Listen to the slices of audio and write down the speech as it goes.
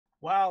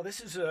Wow, this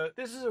is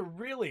a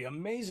really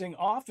amazing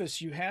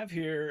office you have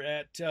here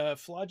at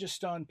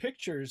Phlogiston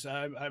Pictures.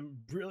 I'm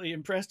really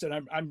impressed, and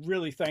I'm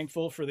really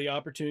thankful for the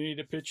opportunity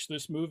to pitch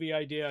this movie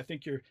idea. I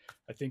think you're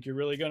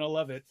really going to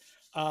love it.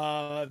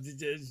 I'll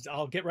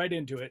get right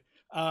into it.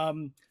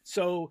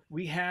 So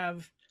we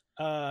have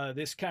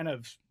this kind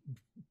of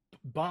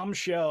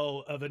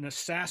bombshell of an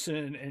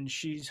assassin, and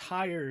she's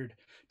hired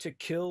to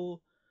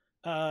kill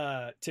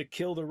to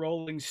kill the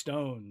Rolling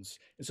Stones.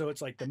 And so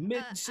it's like the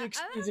mid I'm 60s.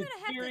 It's gonna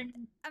have to. veering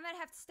I'm gonna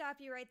have to stop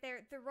you right there.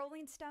 The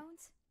Rolling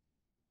Stones.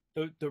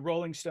 the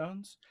Rolling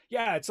Stones.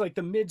 Yeah, it's like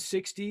the mid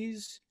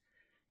 60s,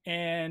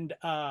 and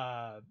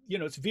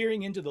it's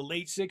veering into the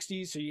late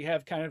 60s. So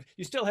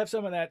you still have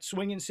some of that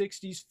swinging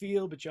 60s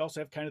feel, but you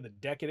also have kind of the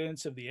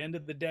decadence of the end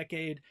of the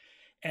decade.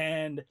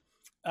 And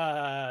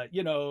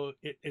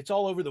it's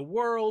all over the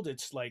world.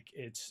 It's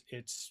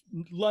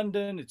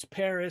London, it's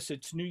Paris,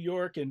 it's New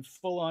York in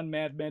full on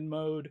Mad Men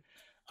mode.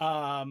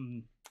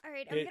 um All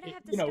right, I'm gonna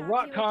have to stop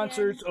Rock you again.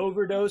 concerts,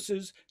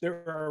 overdoses.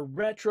 There are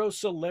retro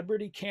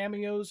celebrity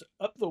cameos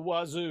up the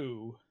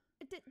wazoo.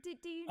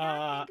 Do you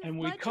not think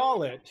And of we call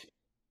budget?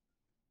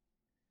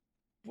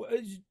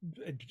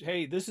 it,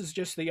 hey, this is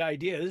just the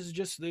idea. This is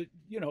just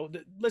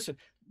listen,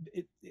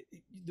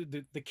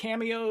 the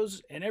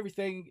cameos and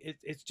everything.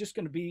 It's just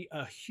going to be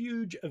a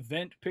huge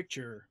event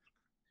picture,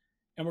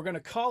 and we're going to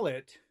call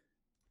it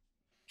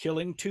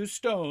Killing Two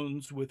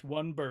Stones with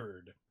One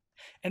Bird.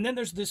 And then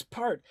there's this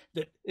part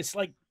that it's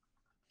like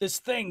this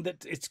thing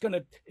that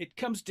it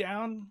comes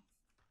down.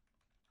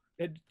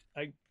 And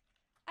I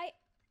I,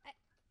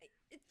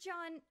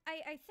 John,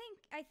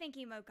 I think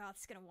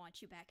Emogoth's gonna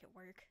want you back at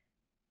work.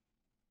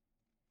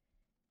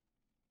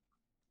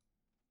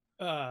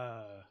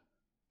 uh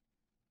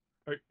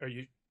are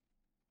you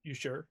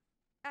sure?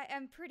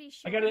 I'm pretty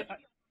I got sure. it.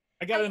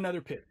 I got I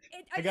another pitch.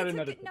 I got it's a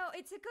another good pitch. no,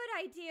 it's a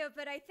good idea,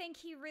 but I think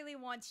he really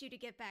wants you to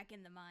get back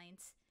in the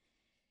mines.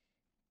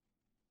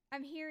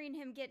 I'm hearing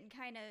him getting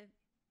kind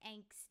of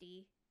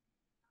angsty.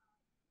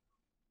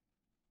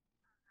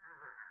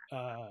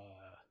 uh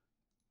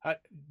I,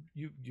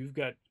 you've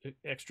got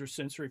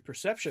extrasensory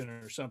perception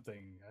or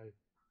something.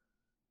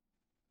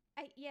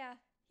 Yeah,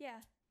 yeah.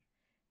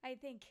 I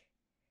think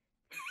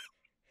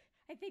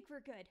I think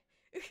we're good.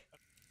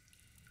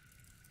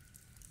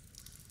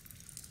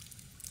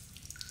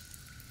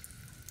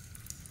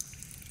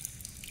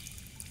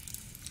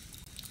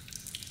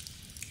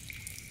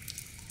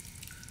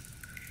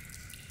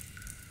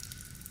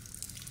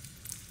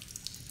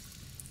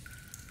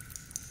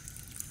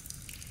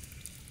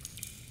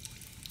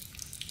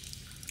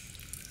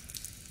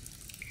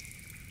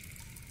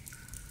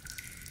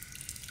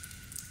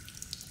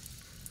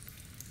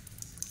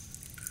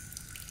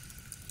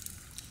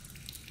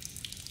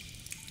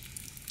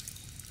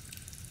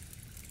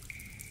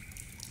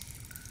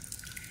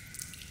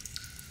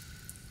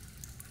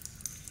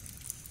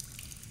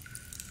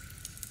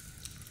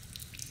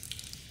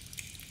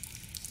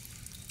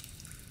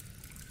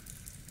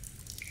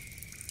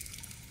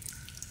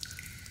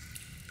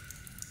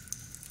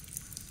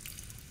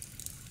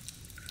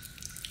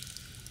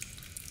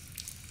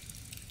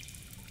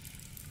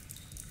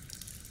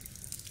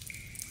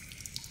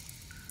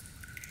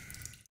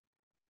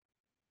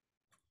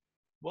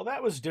 Well,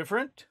 that was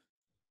different.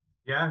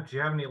 Yeah, do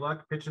you have any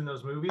luck pitching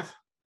those movies?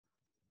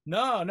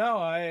 No, no,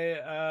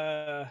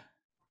 I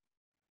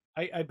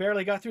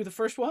barely got through the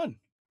first one.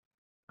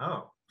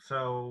 Oh,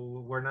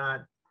 so we're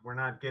not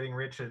getting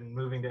rich and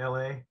moving to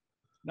LA?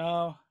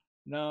 No,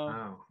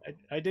 no, Oh.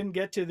 I didn't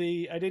get to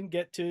the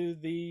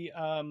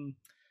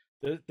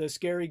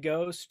scary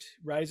ghost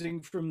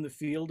rising from the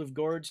field of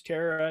gourds,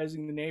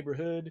 terrorizing the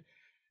neighborhood,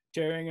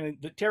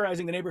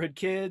 terrorizing the neighborhood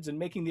kids, and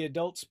making the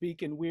adults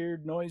speak in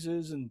weird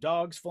noises, and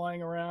dogs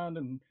flying around.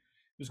 And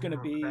it was going to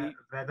Oh, that be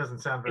that doesn't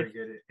sound it, very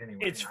good anyway.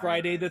 it's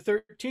Friday the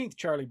 13th,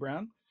 Charlie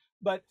Brown.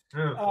 But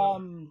Ugh,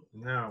 um,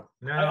 no,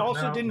 I no,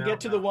 also no, didn't no, get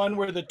to the no. one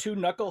where the two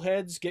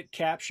knuckleheads get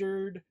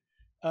captured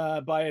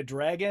by a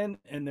dragon,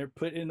 and they're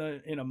put in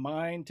a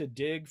mine to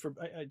dig for.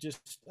 I No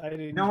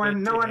didn't one,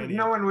 get no to one, any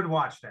no of it. one would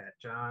watch that,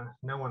 John.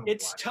 No one would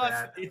It's watch tough.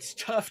 that. It's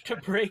tough to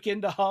break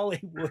into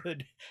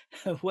Hollywood.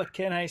 What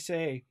can I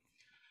say?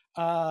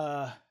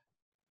 Uh,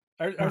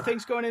 are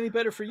things going any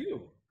better for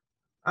you?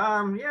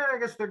 Yeah, I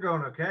guess they're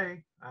going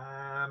okay.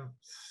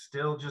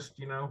 Still just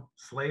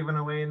slaving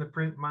away in the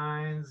print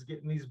mines,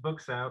 getting these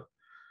books out.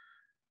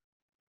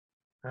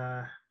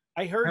 Uh,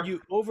 I heard have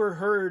you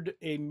overheard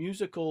a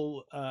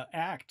musical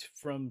act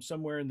from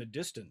somewhere in the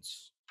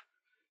distance.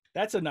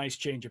 That's a nice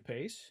change of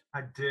pace.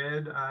 I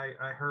did. I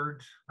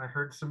heard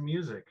some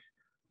music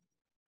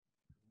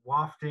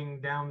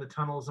wafting down the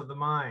tunnels of the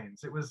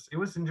mines. It was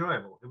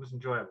enjoyable. It was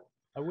enjoyable.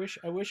 I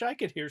wish I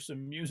could hear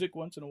some music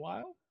once in a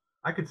while.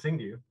 I could sing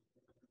to you.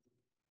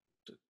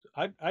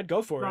 I'd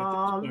go for it at this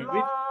La point.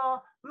 la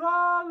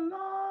la la.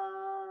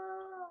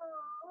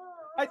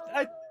 I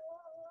I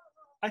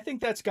I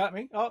think that's got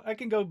me. I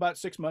can go about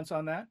 6 months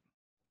on that.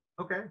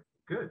 Okay,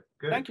 good,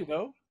 good. Thank you,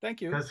 though. Thank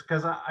you.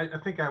 Because I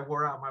think I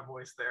wore out my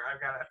voice there. I've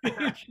got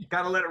to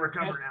gotta let it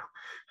recover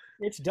now.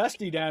 It's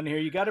dusty down here.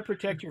 You got to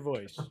protect your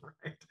voice.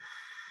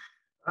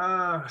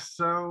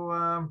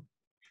 Right.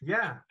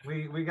 Yeah,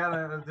 we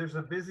got there's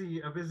a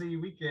busy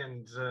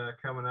weekend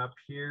coming up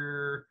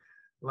here.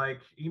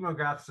 Like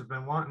Emogoths have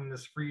been wanting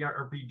this free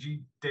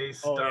RPG day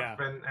Oh stuff,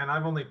 yeah. and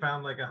I've only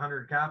found like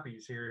 100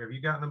 copies here. Have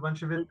you gotten a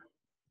bunch of it?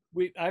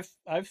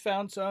 I've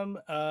found some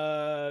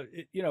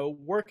working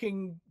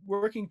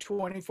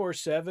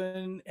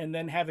 24/7 and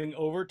then having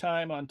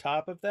overtime on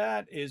top of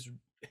that is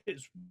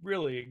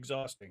really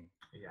exhausting.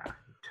 Yeah,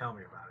 tell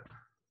me about it.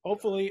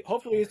 Hopefully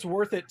it's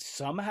worth it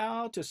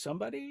somehow to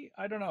somebody.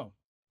 I don't know.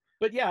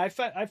 But yeah, I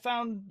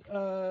found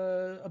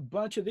a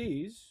bunch of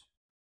these.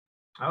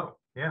 Oh,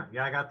 yeah,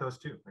 yeah, I got those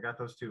too. I got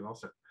those too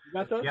also. You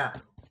got those? Yeah,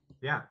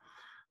 yeah.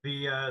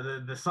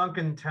 The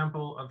Sunken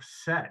Temple of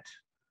Set,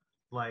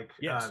 like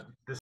Yes.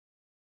 this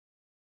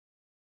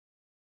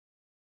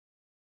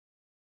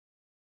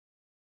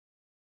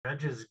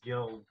Judges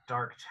Guild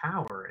Dark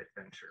Tower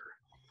adventure.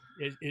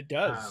 It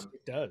does. Um,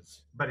 It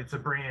does. but it's a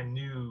brand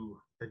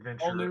new All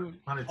adventure new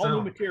on its all new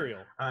own.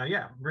 material.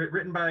 Yeah,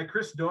 written by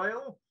Chris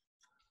Doyle,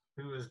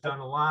 who has done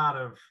a lot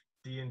of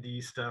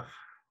D&D stuff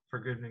for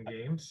Goodman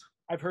Games.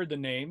 I've heard the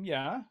name.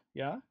 Yeah.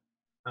 Yeah.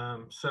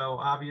 So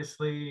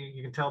obviously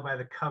you can tell by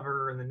the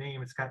cover and the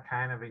name, it's got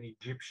kind of an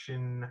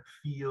Egyptian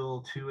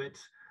feel to it.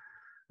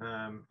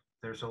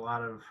 There's a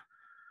lot of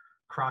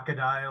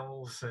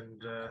crocodiles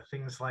and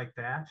things like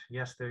that.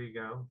 Yes, there you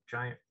go,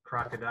 giant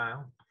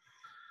crocodile.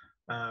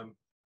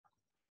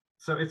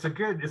 So it's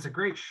a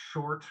great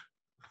short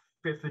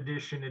 5th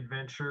edition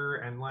adventure,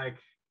 and like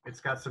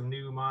it's got some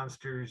new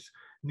monsters,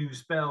 new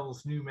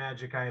spells, new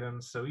magic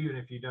items. So even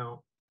if you don't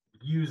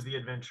use the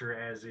adventure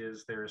as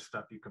is, there's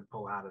stuff you can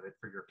pull out of it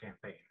for your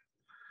campaign.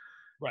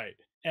 Right.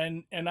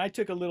 And I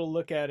took a little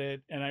look at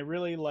it, and I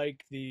really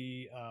like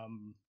the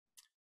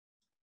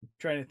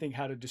trying to think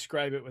how to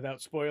describe it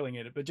without spoiling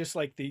it, but just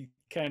like the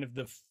kind of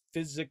the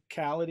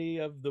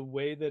physicality of the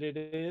way that it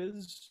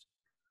is,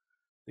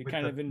 the with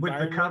kind the of with the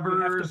environment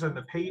covers and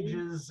the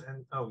pages,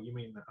 and oh, you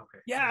mean the okay.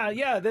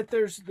 Yeah, that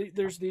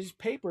there's these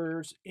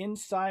papers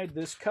inside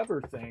this cover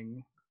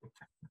thing,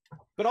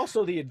 but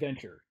also the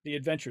adventure, the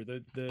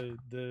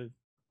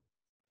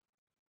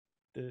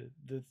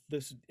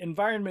this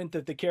environment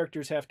that the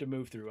characters have to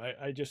move through.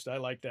 I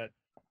like that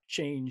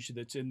change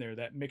that's in there,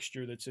 that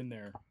mixture that's in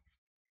there.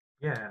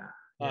 Yeah,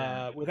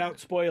 yeah. Without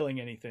spoiling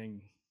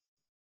anything.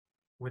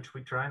 Which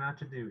we try not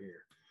to do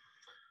here.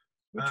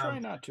 We try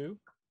not to.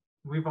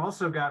 We've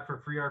also got for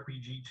free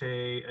RPG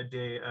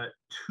day a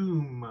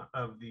Tomb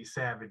of the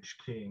Savage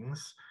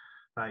Kings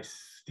by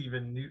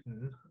Stephen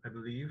Newton, I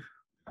believe.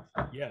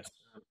 Yes,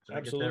 did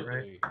absolutely. I get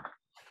that right?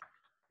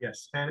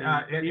 Yes, and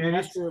the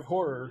master of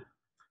horror.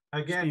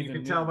 Again, Stephen you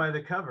can tell by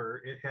the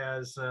cover, it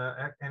has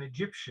an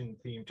Egyptian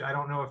theme. I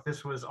don't know if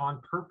this was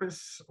on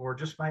purpose or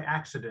just by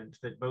accident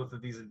that both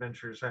of these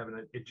adventures have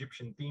an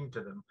Egyptian theme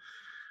to them.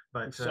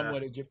 But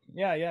somewhat Egyptian.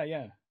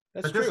 Yeah.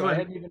 That's true. I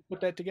hadn't even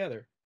put that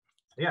together.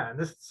 Yeah, and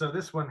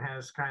this one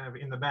has kind of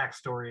in the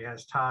backstory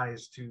has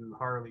ties to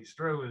Harley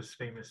Stroh's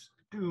famous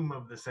Doom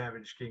of the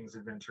Savage Kings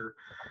adventure.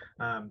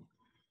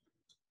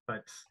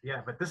 But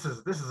this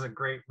is a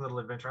great little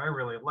adventure. I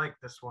really like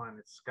this one.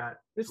 It's got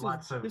this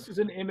is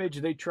an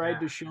image they tried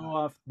to show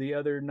off the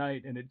other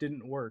night and it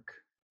didn't work.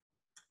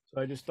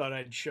 So I just thought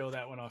I'd show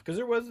that one off because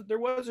there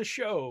was a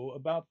show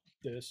about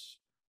this.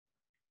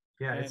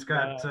 Yeah, it's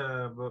got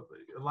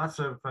lots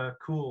of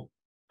cool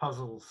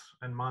puzzles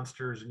and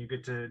monsters, and you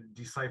get to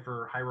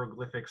decipher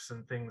hieroglyphics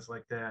and things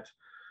like that.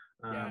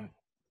 Yeah,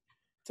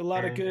 it's a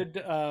lot of good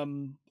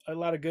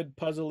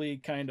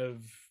puzzly kind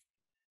of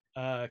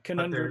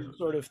conundrum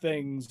sort of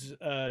things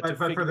to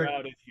figure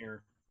out in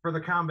here. For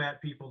the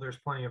combat people, there's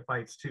plenty of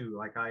fights too.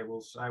 Like I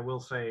will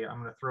say,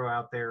 I'm going to throw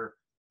out there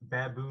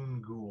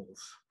baboon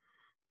ghouls.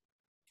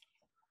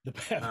 The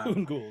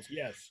baboon ghouls,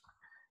 yes.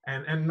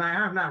 And I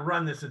have not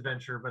run this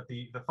adventure, but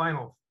the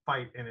final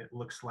fight in it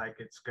looks like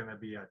it's going to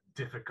be a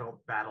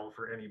difficult battle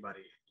for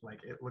anybody.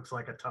 Like it looks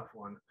like a tough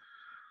one.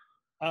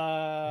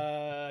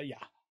 Yeah.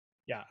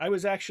 I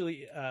was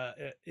actually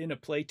in a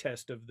play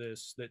test of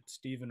this that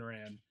Stephen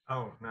ran.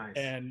 Oh, nice.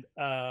 And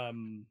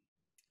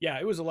yeah,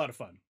 it was a lot of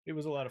fun.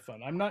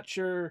 I'm not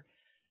sure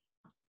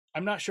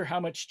how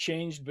much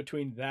changed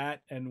between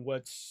that and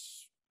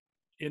what's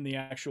in the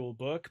actual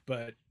book,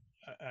 but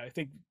I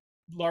think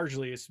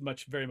largely it's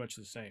very much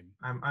the same.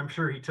 I'm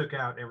sure he took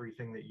out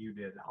everything that you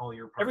did, all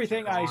your parts.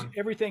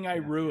 Everything I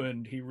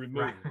ruined, he removed.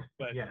 Right.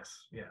 But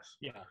yes. Yeah.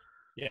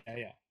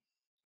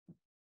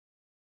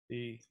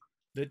 The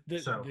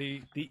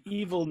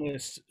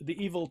evilness,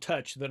 the evil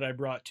touch that I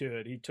brought to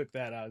it, he took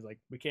that out. I was like,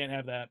 we can't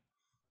have that.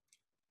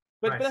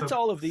 But right, that's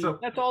all of the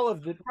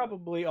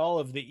probably all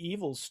of the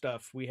evil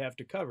stuff we have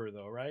to cover,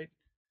 though, right?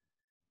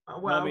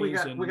 Well, we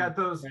got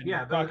those.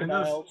 Yeah,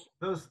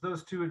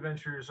 those two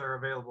adventures are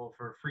available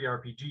for free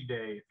RPG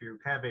day. If you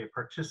have a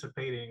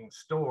participating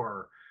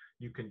store,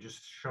 you can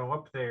just show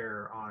up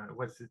there on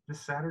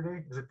this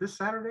Saturday? Is it this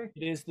Saturday?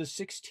 It is the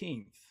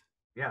 16th.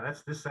 Yeah,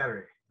 that's this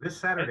Saturday. This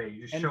Saturday,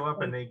 you just show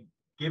up and they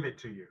give it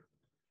to you.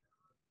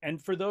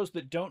 And for those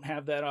that don't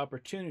have that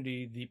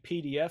opportunity, the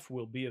PDF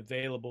will be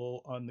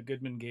available on the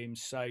Goodman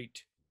Games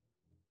site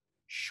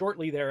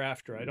shortly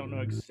thereafter. I don't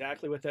know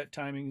exactly what that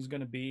timing is going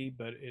to be,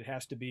 but it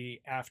has to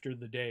be after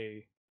the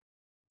day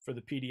for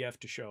the PDF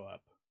to show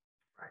up.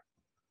 Right.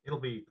 It'll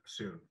be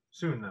soon.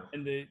 Soon though.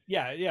 And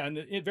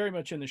it very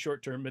much in the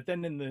short term, but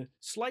then in the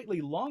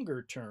slightly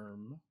longer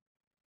term,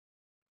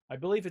 I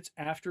believe it's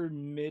after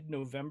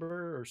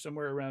mid-November or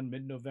somewhere around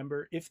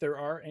mid-November. If there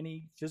are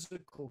any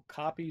physical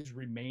copies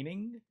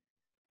remaining,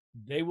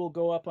 they will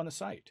go up on the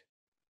site.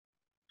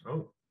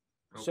 Oh,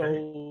 okay.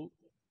 So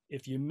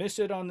if you miss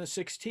it on the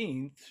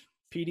 16th,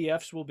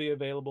 PDFs will be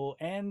available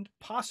and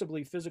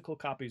possibly physical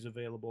copies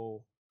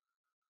available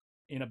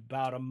in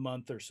about a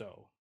month or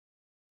so.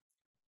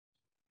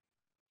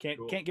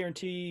 Can't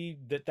guarantee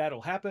that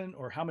that'll happen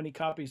or how many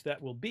copies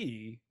that will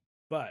be,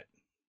 but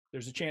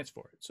there's a chance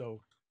for it.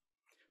 So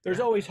there's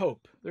always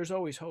hope. There's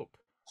always hope.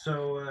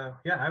 So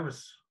I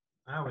was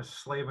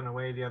slaving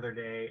away the other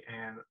day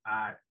and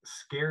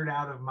scared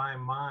out of my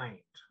mind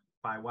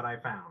by what I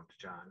found,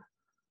 John.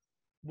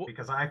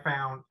 Because I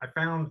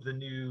found the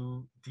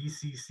new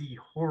DCC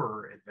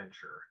horror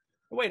adventure.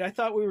 Wait, I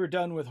thought we were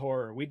done with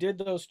horror. We did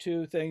those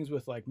two things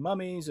with like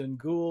mummies and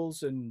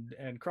ghouls and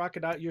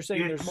crocodile. You're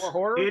saying there's more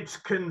horror? It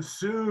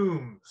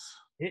consumes.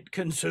 It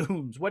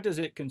consumes. What does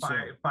it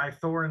consume? By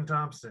Thorin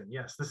Thompson.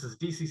 Yes, this is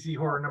DCC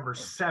horror number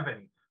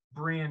 7,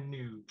 brand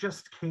new,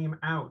 just came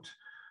out.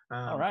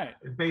 All right.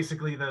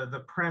 Basically,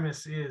 the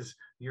premise is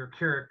your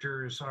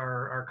characters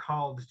are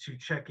called to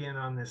check in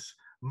on this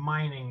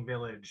mining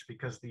village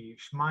because the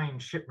mine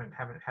shipment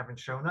haven't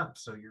shown up.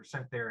 So you're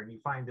sent there and you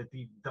find that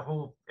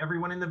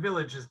everyone in the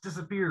village has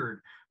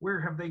disappeared.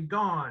 Where have they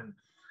gone?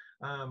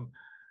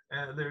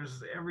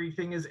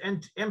 Everything is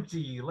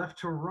empty, left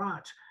to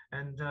rot.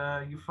 And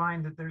you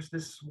find that there's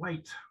this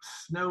white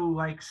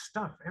snow-like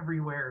stuff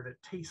everywhere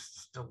that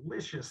tastes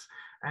delicious.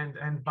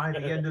 And by the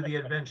end of the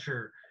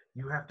adventure,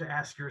 you have to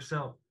ask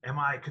yourself, am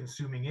I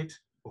consuming it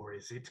or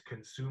is it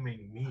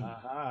consuming me?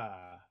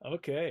 Aha.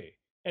 Okay.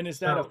 And is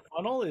that a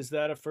funnel? Is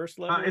that a first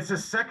level? It's a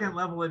second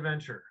level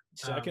adventure.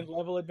 Second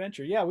level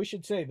adventure. Yeah, we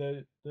should say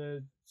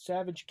the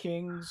Savage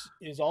Kings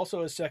is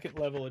also a second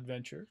level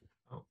adventure.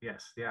 Oh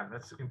yes, yeah,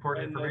 that's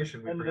important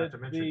information we forgot to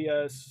mention.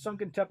 The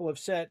Sunken Temple of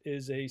Set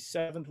is a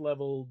 7th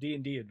level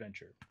D&D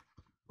adventure.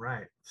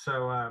 Right.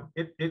 So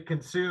it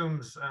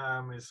consumes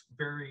is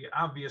very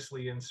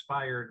obviously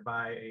inspired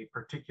by a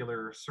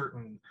particular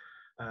certain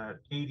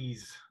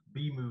 80s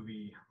B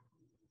movie,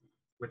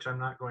 which I'm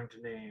not going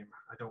to name.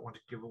 I don't want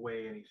to give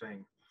away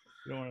anything.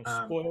 You don't want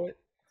to spoil it?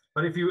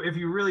 But if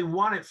you really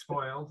want it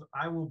spoiled,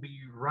 I will be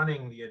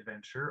running the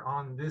adventure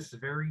on this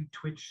very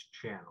Twitch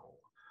channel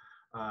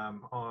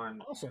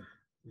on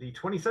the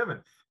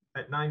 27th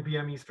at 9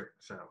 p.m. Eastern.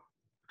 So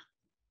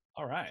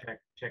all right.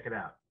 Check it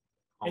out.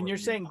 And you're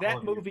saying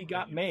that movie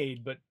got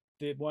made, but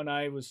the one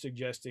I was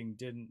suggesting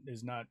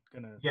is not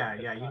gonna. Yeah.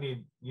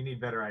 You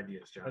need better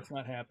ideas, John. That's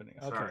not happening.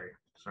 Okay.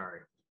 Sorry.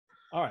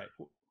 All right.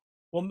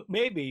 Well,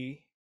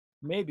 maybe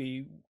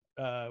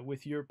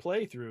with your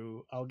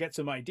playthrough, I'll get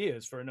some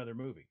ideas for another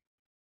movie.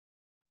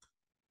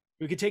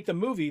 We could take the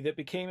movie that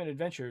became an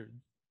adventure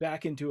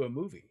back into a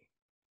movie.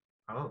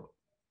 Oh.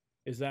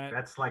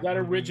 That's like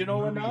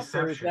original enough,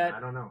 or is that, I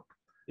don't know.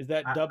 Is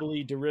that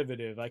doubly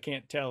derivative? I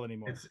can't tell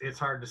anymore. It's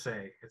hard to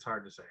say.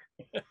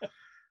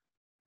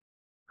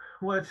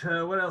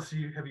 What else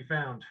have you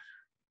found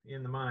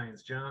in the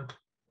mines, John?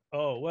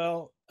 Oh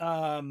well,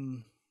 I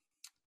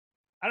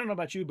don't know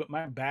about you, but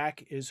my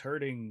back is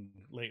hurting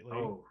lately.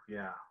 Oh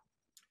yeah,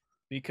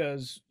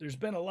 because there's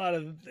been a lot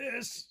of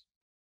this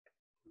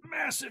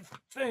massive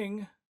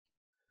thing.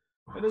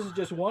 And this is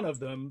just one of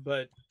them,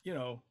 but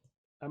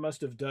I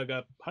must have dug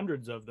up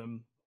hundreds of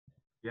them.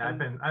 Yeah,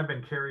 I've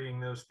been carrying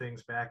those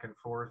things back and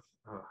forth.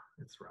 Oh,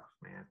 it's rough,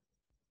 man.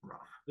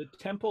 Rough. The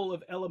Temple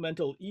of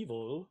Elemental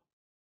Evil,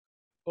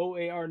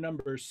 OAR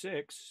number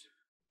 6.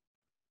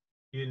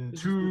 In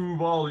 2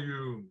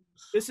 volumes.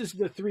 This is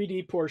the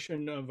 3D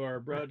portion of our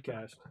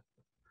broadcast.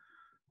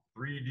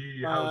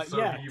 3D House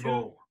of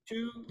Evil.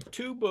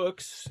 Two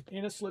books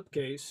in a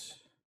slipcase.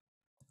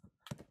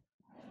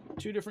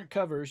 2 different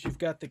covers. You've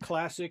got the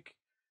classic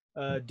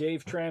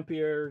Dave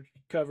Trampier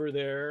cover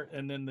there,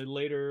 and then the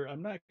later.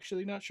 I'm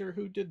actually not sure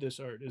who did this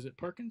art. Is it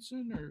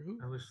Parkinson or who?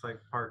 It looks like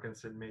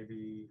Parkinson,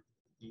 maybe.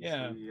 EC,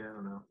 yeah, I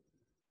don't know.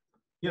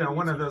 Maybe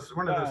one of those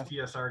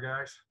TSR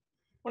guys.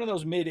 One of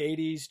those mid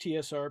 '80s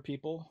TSR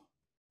people,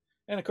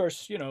 and of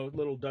course,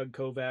 little Doug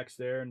Kovacs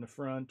there in the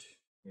front.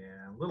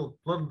 Yeah, little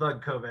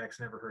Doug Kovacs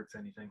never hurts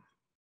anything.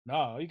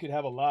 No, you could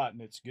have a lot,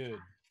 and it's good.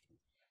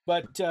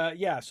 But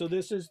so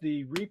this is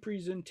the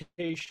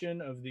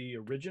representation of the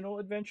original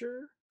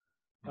adventure.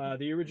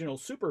 The original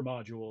super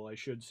module, I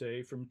should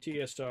say, from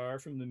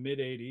TSR from the mid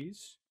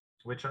 80s.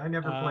 Which I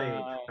never played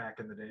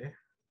back in the day.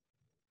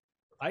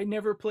 I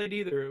never played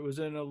either. It was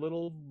in a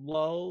little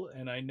lull,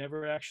 and I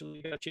never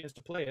actually got a chance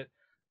to play it.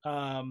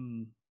 But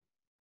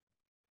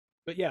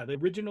yeah, the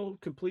original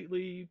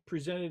completely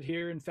presented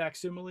here in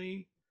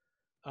facsimile,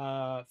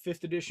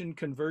 5th edition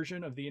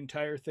conversion of the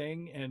entire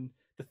thing. And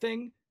the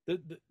thing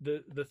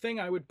the thing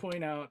I would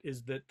point out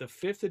is that the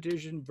fifth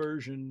edition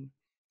version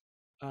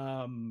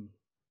um,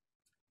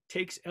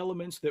 takes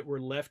elements that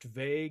were left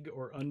vague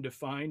or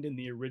undefined in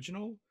the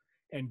original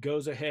and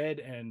goes ahead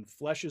and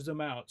fleshes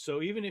them out.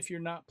 So even if you're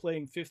not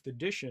playing fifth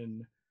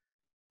edition,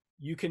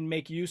 you can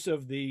make use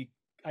of the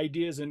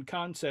ideas and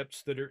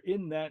concepts that are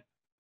in that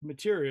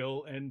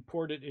material and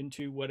port it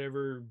into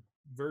whatever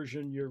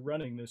version you're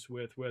running this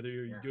with, whether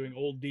you're doing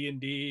old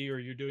D&D or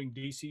you're doing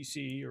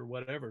DCC or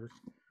whatever.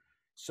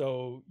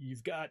 So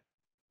you've got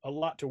a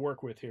lot to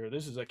work with here.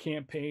 This is a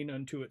campaign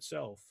unto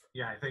itself.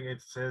 Yeah, I think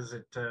it says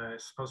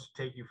it's supposed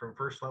to take you from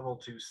first level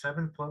to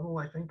seventh level,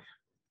 I think.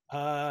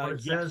 What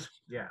it says.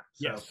 Yeah.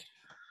 So yes.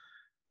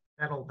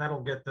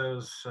 That'll get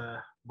those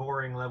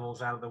boring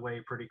levels out of the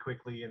way pretty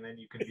quickly, and then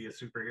you can be a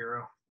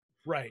superhero.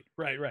 Right.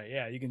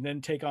 Yeah, you can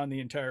then take on the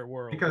entire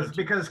world.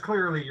 Because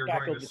clearly you're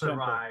going to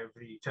survive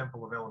the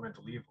Temple of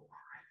Elemental Evil.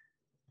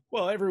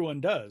 Well,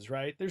 everyone does,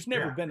 right? There's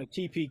never been a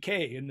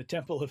TPK in the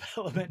Temple of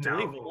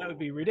Elemental Evil. That would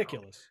be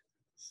ridiculous.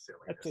 No.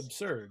 That's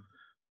absurd.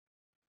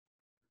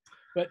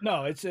 But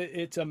no,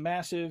 it's a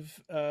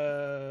massive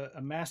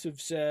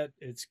set.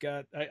 It's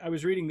got. I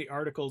was reading the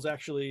articles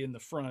actually in the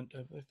front.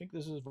 I think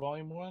this is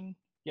volume 1.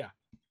 Yeah.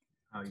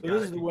 Oh, so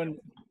this is the one.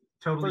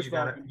 Totally, you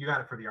got it. You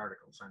got it for the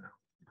articles. I know.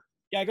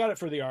 Yeah, I got it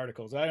for the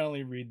articles. I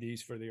only read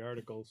these for the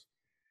articles.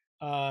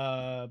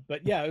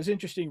 But yeah, it was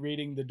interesting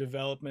reading the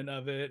development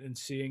of it and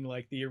seeing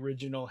like the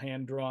original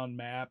hand-drawn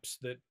maps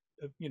that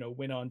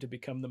went on to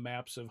become the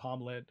maps of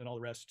Hamlet and all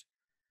the rest.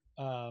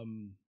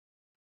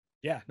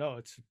 Yeah, no,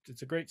 it's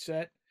a great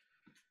set.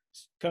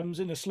 Comes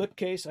in a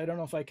slipcase. I don't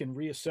know if I can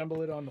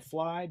reassemble it on the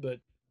fly, but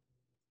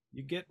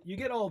you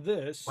get all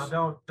this.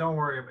 Well, don't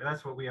worry.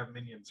 That's what we have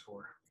minions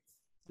for.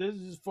 This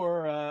is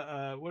for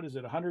what is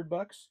it? $100?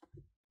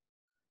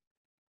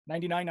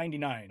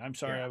 $99.99. I'm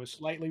sorry, I was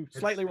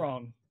slightly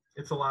wrong.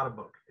 It's a lot of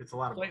book. It's a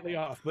lot of slightly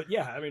book. off, but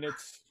yeah, I mean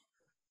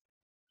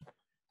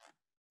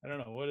I don't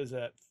know, what is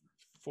that?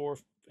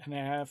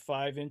 4.5,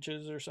 5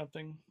 inches or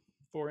something?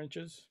 4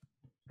 inches?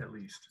 At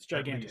least. It's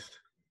gigantic.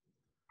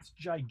 It's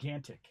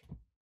gigantic.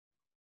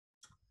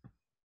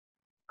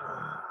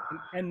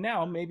 And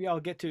now maybe I'll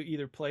get to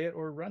either play it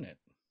or run it.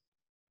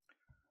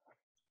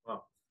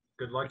 Well,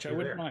 good luck to you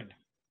there.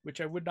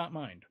 Which I would not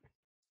mind.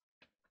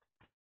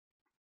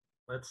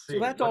 Let's see. So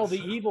that's all the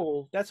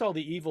evil. That's all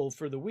the evil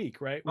for the week,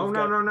 right? No.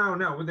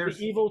 There's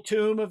the evil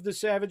tomb of the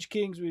Savage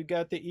Kings. We've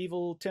got the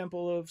evil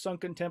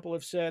Sunken Temple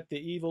of Set. The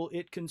evil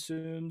it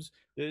consumes.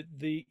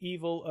 The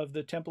evil of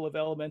the Temple of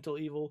Elemental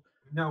Evil.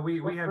 No,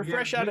 we're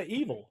fresh out of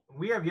evil.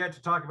 We have yet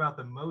to talk about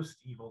the most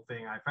evil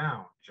thing I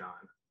found, John.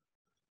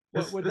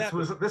 This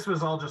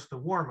was all just the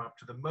warm up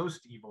to the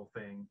most evil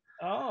thing.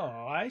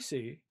 Oh, I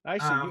see.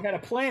 You had a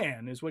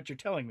plan, is what you're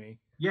telling me.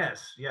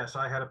 Yes,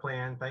 I had a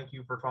plan. Thank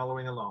you for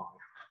following along.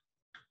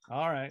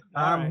 All right.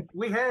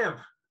 We have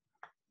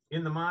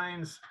in the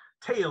mines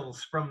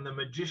Tales from the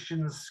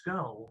Magician's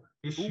Skull,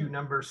 issue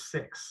number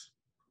 6.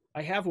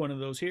 I have one of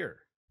those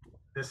here.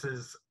 This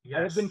is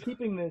I've been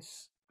keeping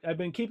this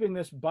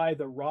by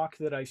the rock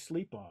that I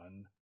sleep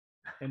on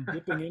and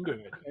dipping into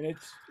it, and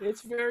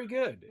it's very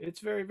good. It's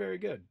very, very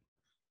good.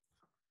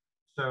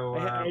 So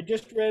I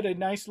just read a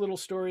nice little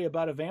story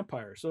about a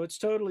vampire, so it's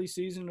totally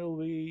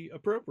seasonally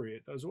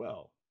appropriate as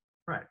well.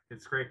 Right.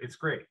 It's great.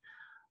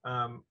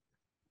 Was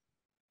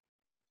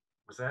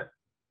that?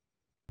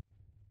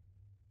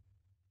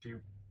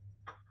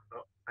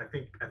 I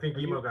think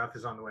Emogoth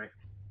is on the way.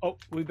 Oh,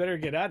 we better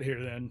get out of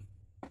here then.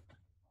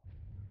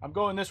 I'm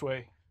going this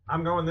way.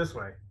 I'm going this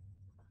way.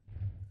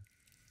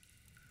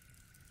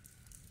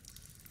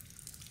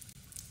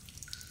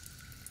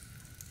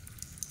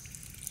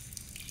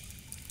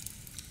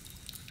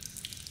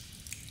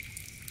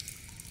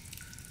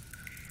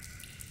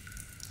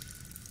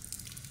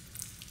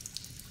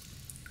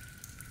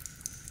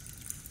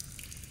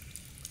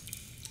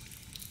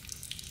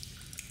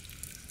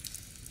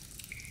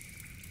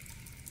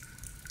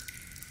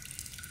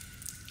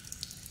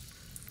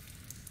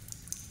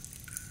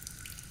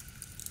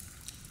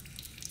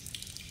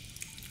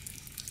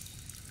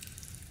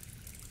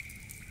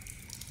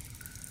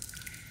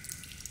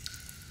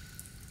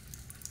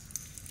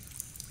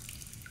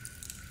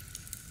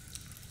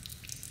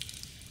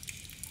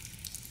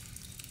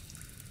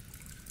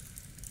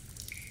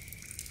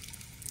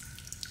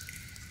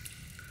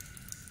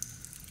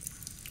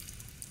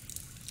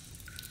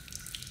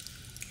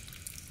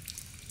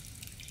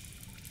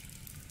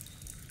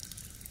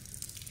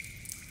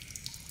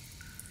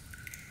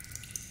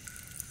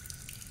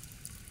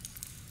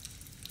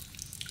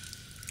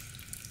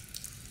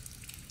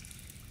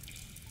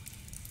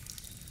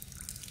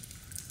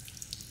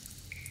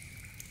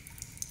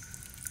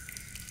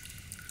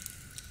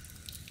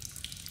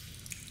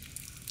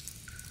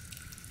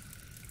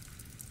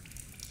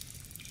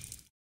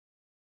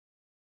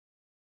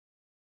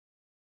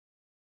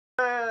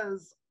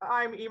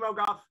 I'm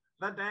Emogoth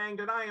the Danged,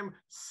 and I am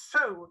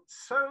so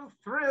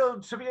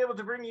thrilled to be able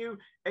to bring you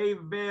a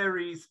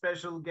very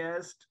special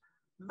guest,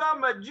 the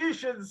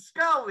Magician's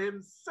Skull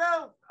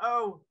himself.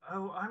 Oh,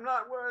 I'm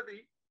not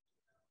worthy.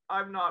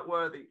 I'm not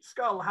worthy.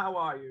 Skull, how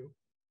are you?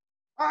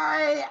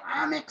 I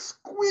am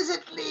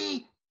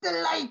exquisitely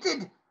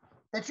delighted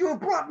that you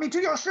have brought me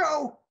to your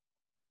show.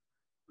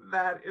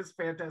 That is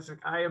fantastic.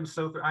 I am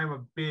I'm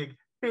a big,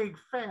 big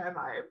fan.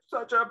 I am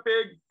such a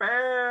big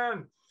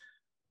fan.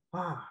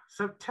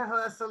 So tell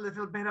us a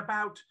little bit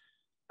about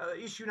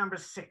issue number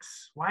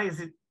 6. Why is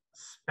it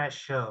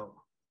special?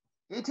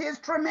 It is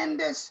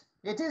tremendous.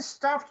 It is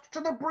stuffed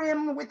to the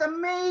brim with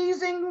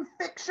amazing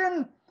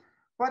fiction.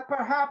 But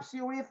perhaps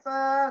you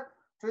refer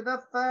to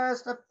the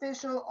first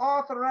official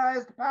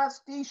authorized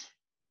pastiche.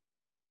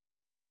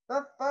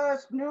 The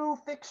first new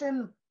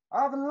fiction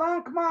of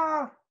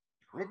Lankmar,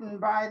 written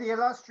by the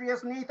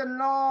illustrious Nathan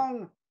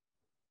Long.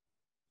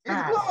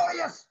 It's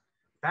glorious.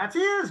 That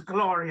is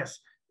glorious.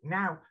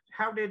 Now,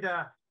 how did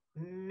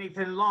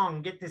Nathan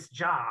Long get this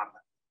job?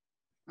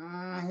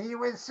 He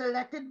was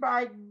selected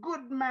by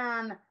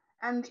Goodman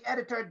and the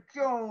editor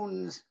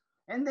Jones,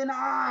 and then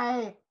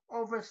I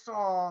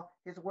oversaw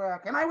his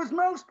work, and I was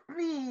most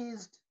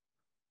pleased.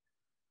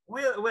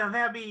 Will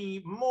there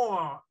be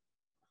more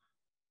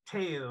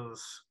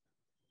tales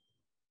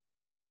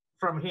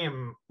from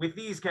him with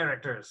these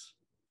characters?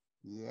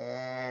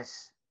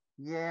 Yes,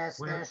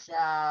 there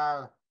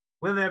shall.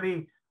 Will there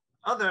be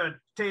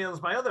other tales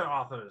by other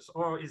authors,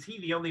 or is he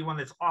the only one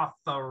that's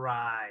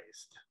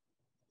authorized?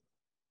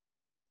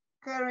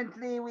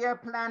 Currently, we are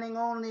planning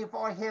only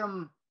for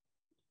him.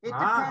 It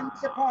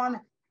depends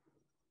upon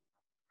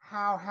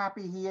how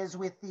happy he is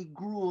with the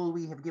gruel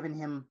we have given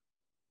him.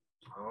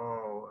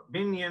 Oh,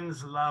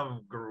 minions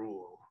love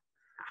gruel.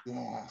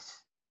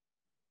 Yes.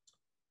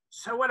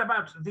 So what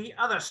about the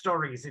other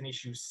stories in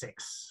issue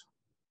 6?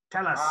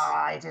 Tell us.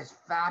 It is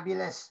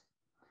fabulous.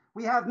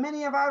 We have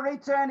many of our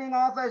returning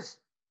authors,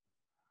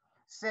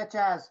 such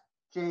as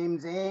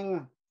James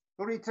Ing,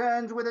 who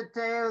returns with a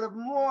tale of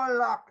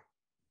Morlock.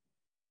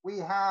 We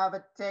have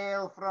a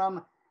tale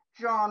from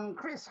John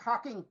Chris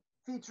Hocking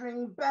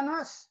featuring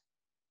Benhus,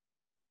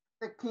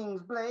 The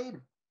King's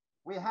Blade.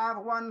 We have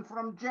one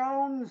from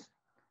Jones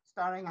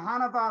starring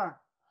Hanover.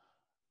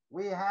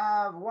 We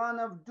have one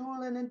of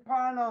Doolin and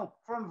Parnell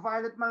from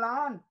Violet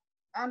Milan.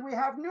 And we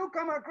have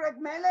newcomer Greg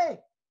Melee.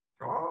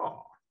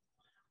 Oh,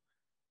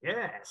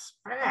 yes,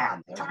 There's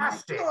my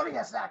fantastic.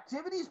 glorious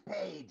activities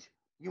page.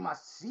 You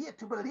must see it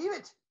to believe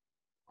it.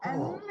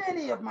 And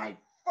many of my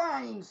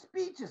fine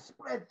speeches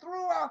spread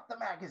throughout the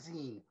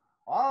magazine.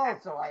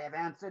 Also, I have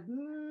answered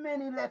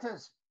many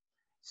letters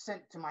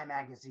sent to my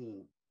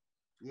magazine.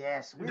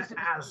 Yes,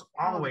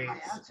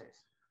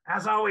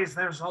 as always,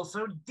 there's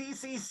also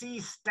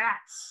DCC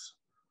stats.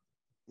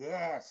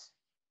 Yes.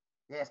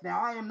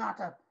 Now, I am not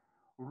a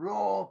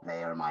role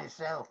player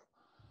myself,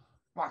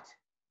 but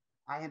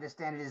I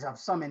understand it is of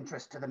some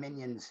interest to the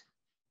minions.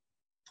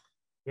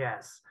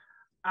 Yes.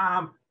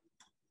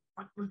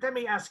 Let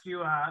me ask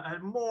you a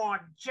more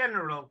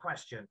general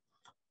question.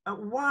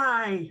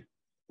 Why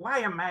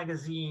a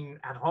magazine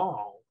at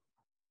all?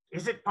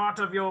 Is it part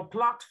of your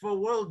plot for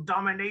world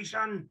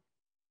domination?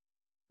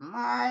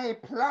 My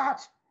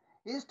plot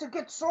is to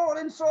get sword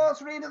and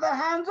sorcery into the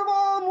hands of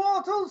all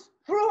mortals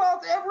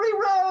throughout every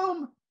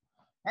realm.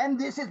 And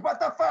this is but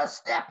the first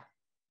step.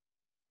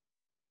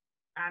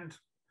 And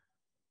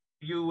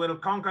you will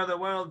conquer the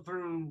world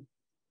through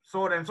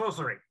sword and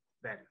sorcery,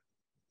 then?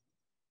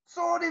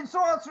 Sword and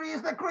sorcery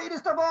is the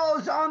greatest of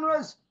all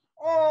genres.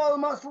 All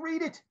must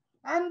read it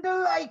and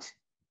delight.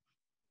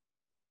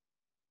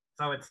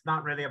 So it's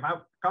not really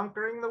about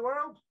conquering the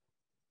world?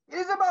 It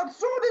is about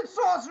sword and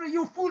sorcery,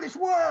 you foolish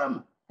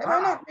worm. Have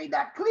I not made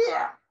that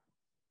clear?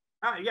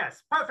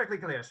 Yes, perfectly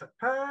clear, sir.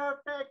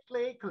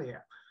 Perfectly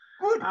clear.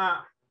 Good.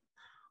 How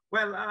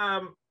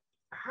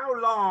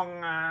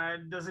long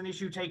does an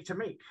issue take to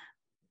make,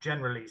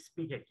 generally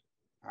speaking?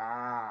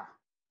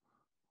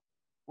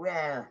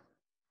 Well,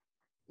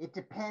 it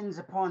depends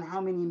upon how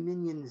many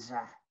minions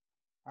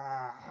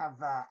have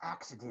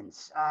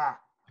accidents.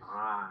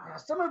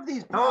 Some of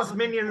these Those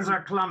minions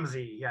are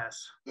clumsy,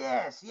 yes.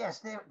 Yes.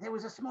 There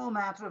was a small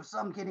matter of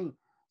some getting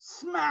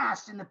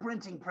smashed in the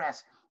printing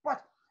press,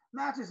 but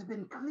matters have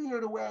been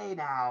cleared away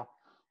now.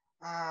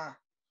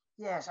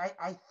 Yes,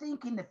 I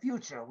think in the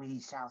future we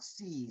shall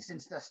see,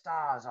 since the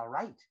stars are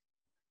right,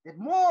 that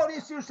more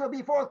issues shall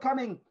be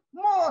forthcoming,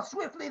 more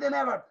swiftly than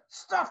ever,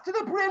 stuffed to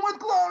the brim with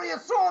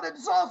glorious sword and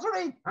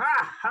sorcery.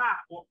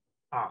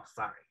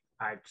 Sorry.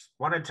 I just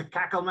wanted to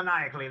cackle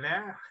maniacally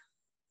there.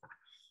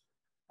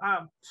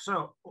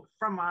 So,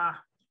 from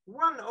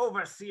one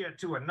overseer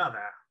to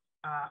another,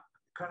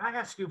 could I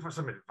ask you for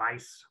some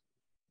advice?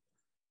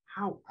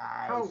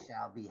 I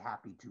shall be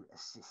happy to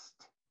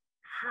assist.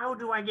 How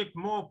do I get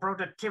more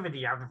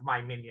productivity out of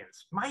my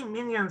minions? My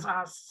minions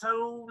are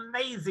so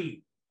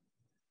lazy.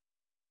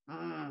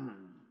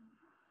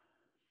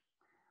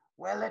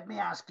 Well, let me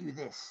ask you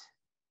this.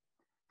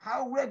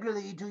 How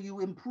regularly do you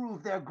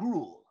improve their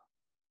gruel?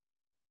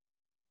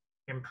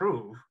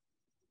 Improve?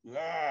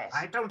 Yes.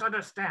 I don't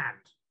understand.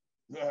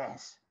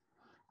 Yes.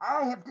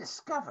 I have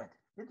discovered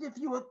that if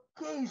you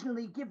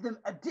occasionally give them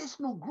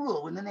additional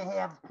gruel when they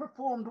have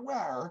performed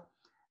well,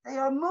 they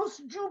are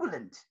most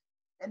jubilant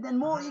and then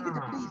more eager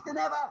to please than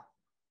ever.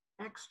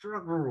 Extra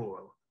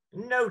rule.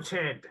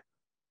 Noted.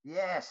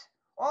 Yes.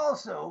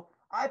 Also,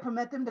 I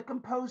permit them to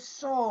compose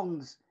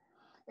songs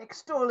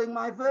extolling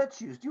my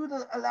virtues. Do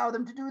you allow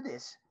them to do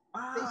this?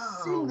 They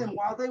sing them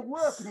while they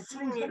work, and it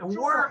brings them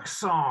joy. Work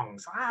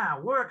songs.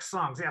 Work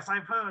songs. Yes,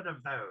 I've heard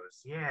of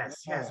those.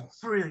 Yes.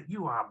 Brilliant.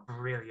 You are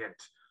brilliant.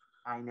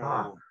 I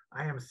know.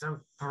 I am so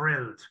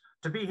thrilled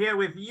to be here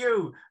with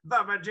you,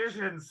 the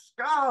Magician's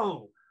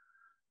Skull.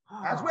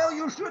 As well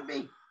you should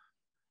be.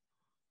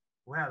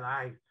 Well,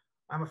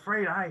 I'm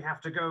afraid I have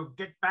to go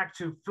get back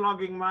to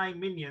flogging my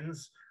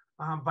minions.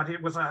 But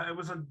it was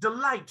a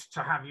delight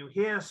to have you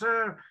here,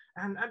 sir.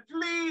 And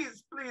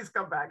please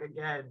come back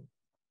again.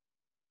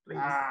 Please.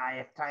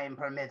 If time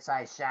permits,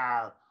 I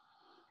shall.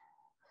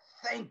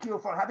 Thank you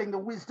for having the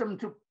wisdom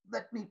to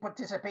let me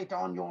participate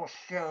on your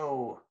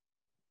show.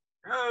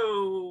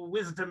 Oh,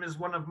 wisdom is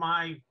one of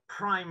my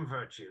prime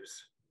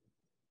virtues.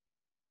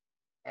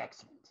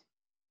 Excellent.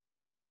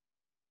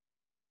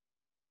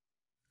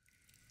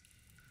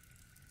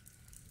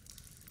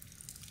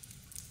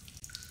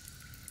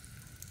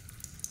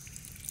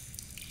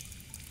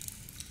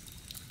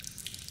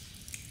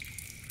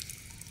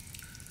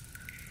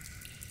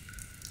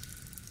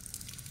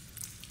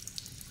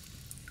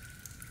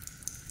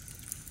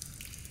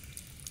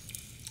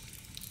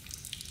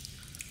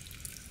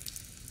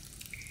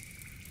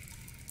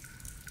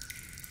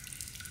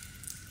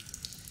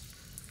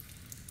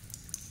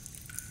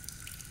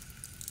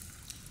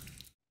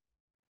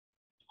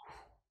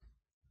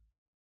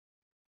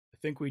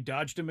 I think we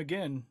dodged him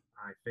again.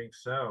 I think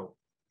so.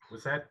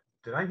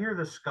 Did I hear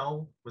the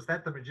skull? Was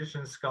that the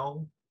Magician's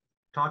Skull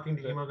talking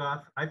to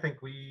Emogoth? I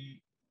think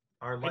we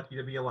are lucky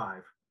to be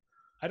alive.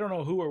 I don't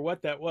know who or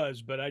what that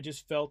was, but I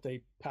just felt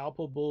a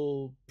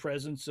palpable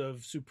presence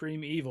of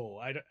supreme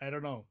evil. I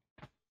don't know.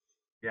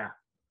 Yeah.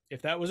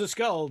 If that was a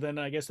skull, then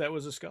I guess that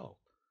was a skull.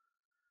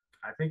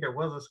 I think it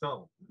was a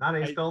skull, not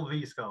a skull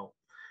v skull.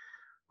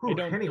 Whew,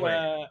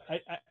 anyway,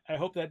 I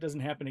hope that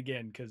doesn't happen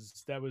again,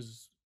 because that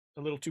was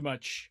a little too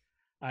much.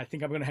 I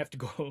think I'm going to have to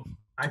go.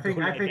 I think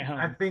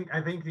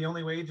the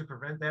only way to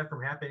prevent that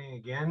from happening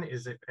again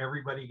is if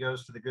everybody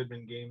goes to the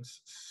Goodman Games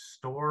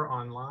store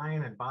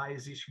online and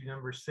buys issue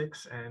number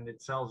 6 and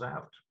it sells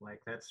out.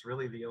 Like, that's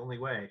really the only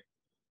way.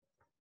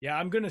 Yeah,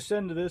 I'm going to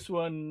send this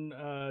one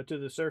to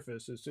the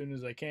surface as soon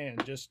as I can,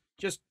 just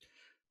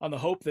on the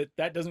hope that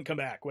that doesn't come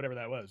back, whatever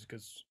that was,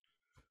 because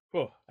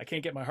I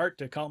can't get my heart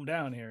to calm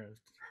down here.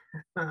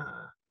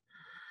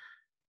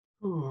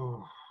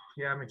 Ooh,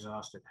 yeah, I'm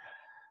exhausted.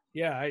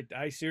 Yeah,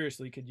 I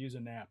seriously could use a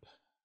nap.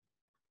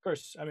 Of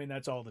course, I mean,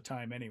 that's all the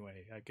time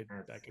anyway. I could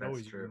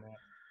always use a nap.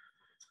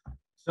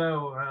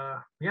 So,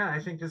 I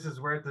think this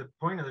is we're at the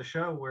point of the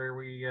show where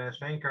we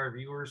thank our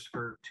viewers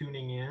for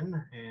tuning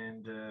in,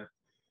 and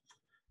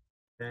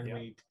then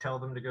we tell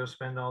them to go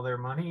spend all their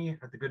money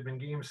at the Goodman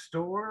Games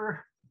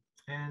store.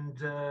 And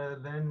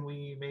then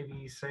we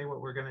maybe say what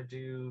we're going to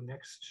do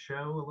next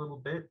show a little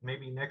bit.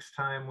 Maybe next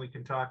time we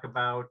can talk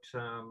about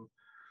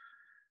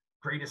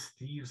Greatest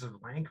Thieves of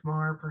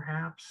Lankmar,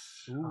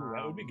 perhaps. Ooh,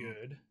 that would be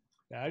good.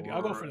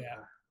 I'll go for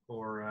that.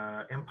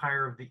 Or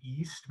Empire of the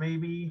East,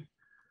 maybe.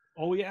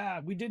 Oh, yeah,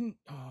 we didn't.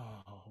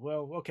 Oh,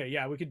 well, okay.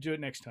 Yeah, we could do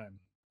it next time.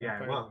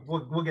 Yeah, well,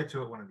 we'll get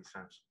to it one of these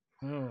times.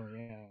 Oh,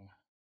 yeah.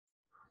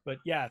 But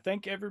yeah,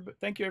 thank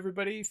you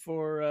everybody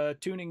for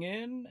tuning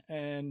in,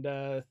 and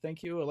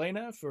thank you,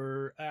 Elena,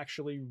 for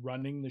actually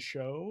running the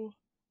show.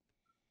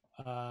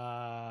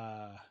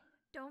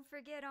 Don't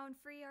forget, on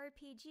Free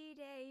RPG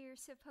Day, you're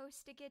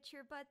supposed to get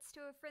your butts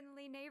to a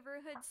friendly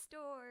neighborhood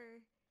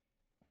store.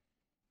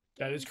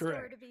 That is correct.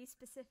 Store, to be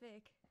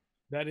specific.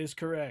 That is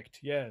correct.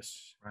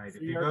 Yes. Right.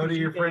 If you go to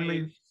your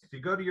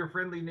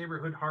friendly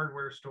neighborhood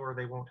hardware store,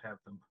 they won't have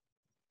them.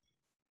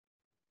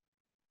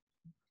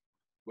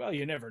 Well,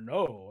 you never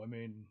know. I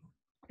mean,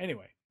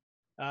 anyway,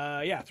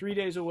 3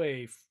 days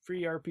away,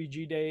 Free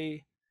RPG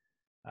Day.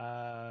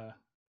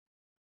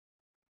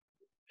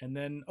 And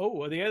then,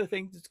 the other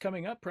thing that's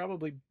coming up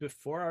probably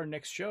before our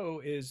next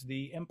show is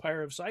the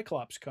Empire of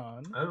Cyclops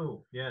Con.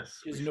 Oh,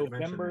 yes. Is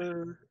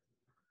November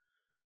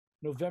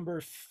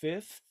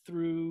 5th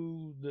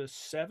through the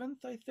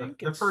 7th, I think.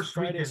 The first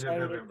weekend of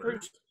November.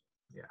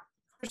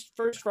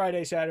 First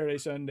Friday, Saturday,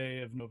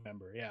 Sunday of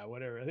November. Yeah,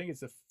 whatever. I think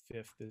it's the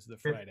 5th is the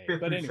Friday.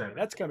 But anyway, 7th.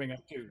 That's coming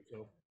up too.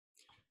 So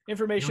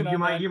information you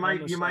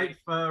might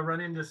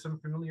run into some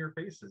familiar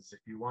faces if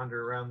you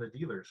wander around the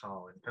dealer's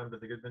hall and come to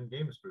the Goodman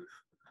Games booth.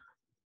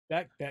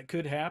 That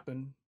could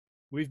happen.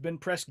 We've been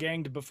press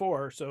ganged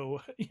before,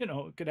 so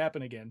it could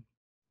happen again.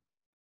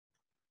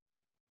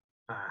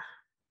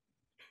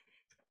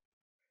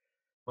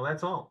 Well,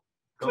 that's all.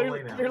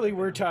 Clearly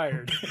we're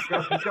tired.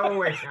 Go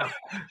away now.